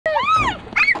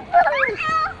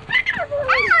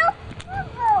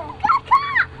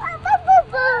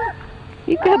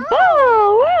You got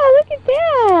ball! Wow, look at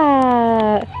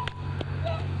that!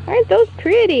 Aren't those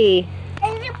pretty?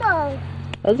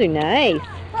 Those are nice.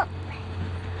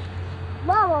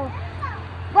 Whoa!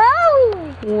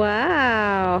 Whoa!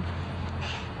 Wow.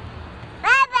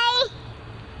 Bye-bye!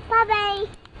 Bye-bye!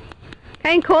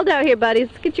 Kind of cold out here, buddies.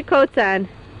 Let's get your coats on.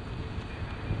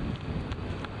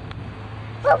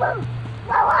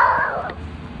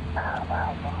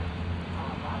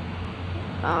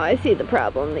 Oh, I see the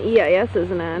problem. The EIS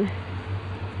isn't on.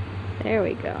 There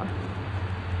we go.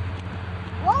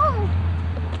 Whoa!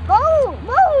 Whoa!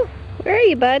 Whoa! Where are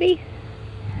you, buddy?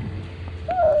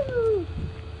 Whoa.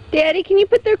 Daddy, can you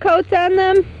put their coats on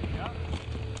them?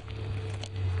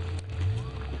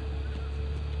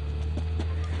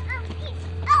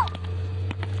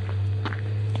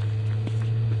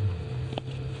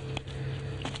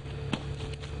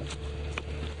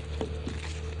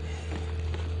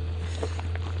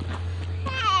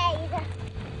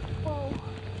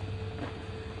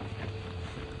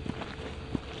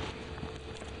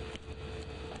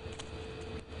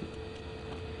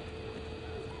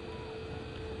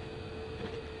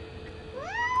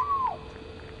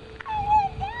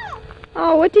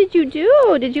 Oh, what did you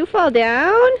do? Did you fall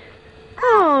down?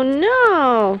 Oh,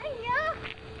 no.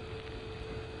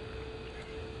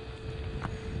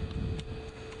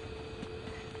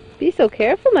 Be so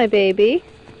careful, my baby.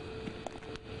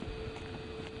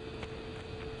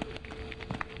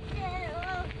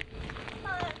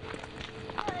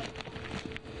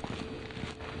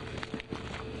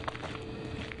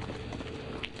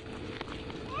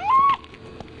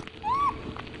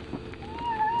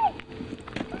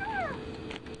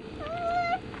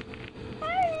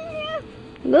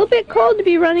 A little bit cold to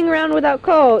be running around without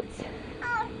coats.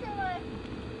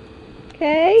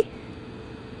 Okay?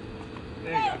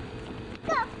 There you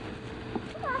go.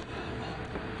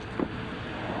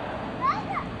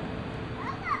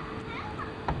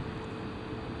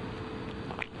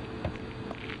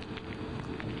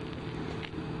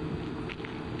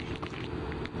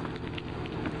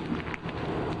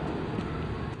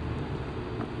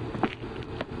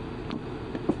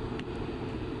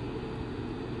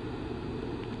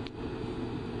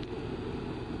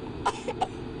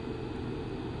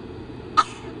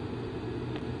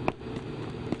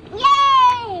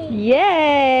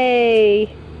 Yay!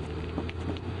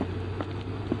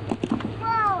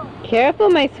 Whoa. Careful,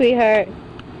 my sweetheart.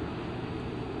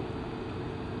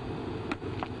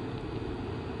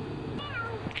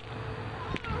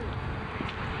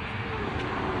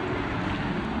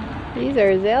 These are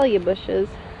azalea bushes,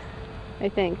 I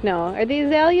think. No, are these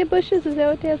azalea bushes? Is that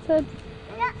what Dad said?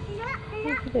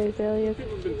 No. They're azaleas.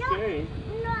 People have been saying.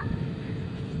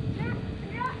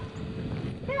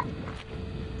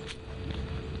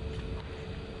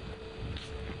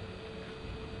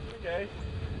 Okay.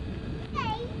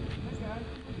 Hey.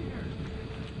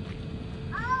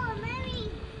 Oh,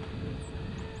 Mommy.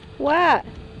 What?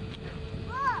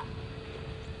 Look.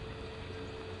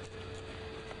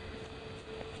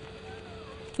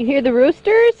 You hear the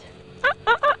roosters?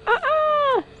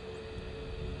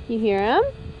 You hear them?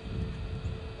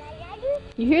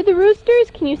 You hear the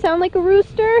roosters? Can you sound like a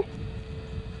rooster?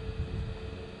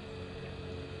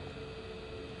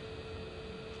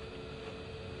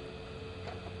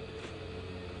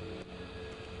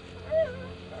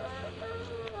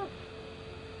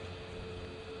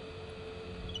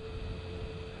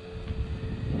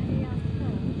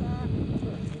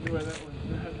 Why that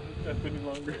one's not any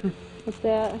longer. What's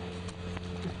that?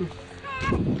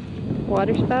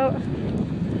 Water spout?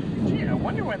 Gee, I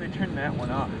wonder why they turned that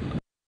one off.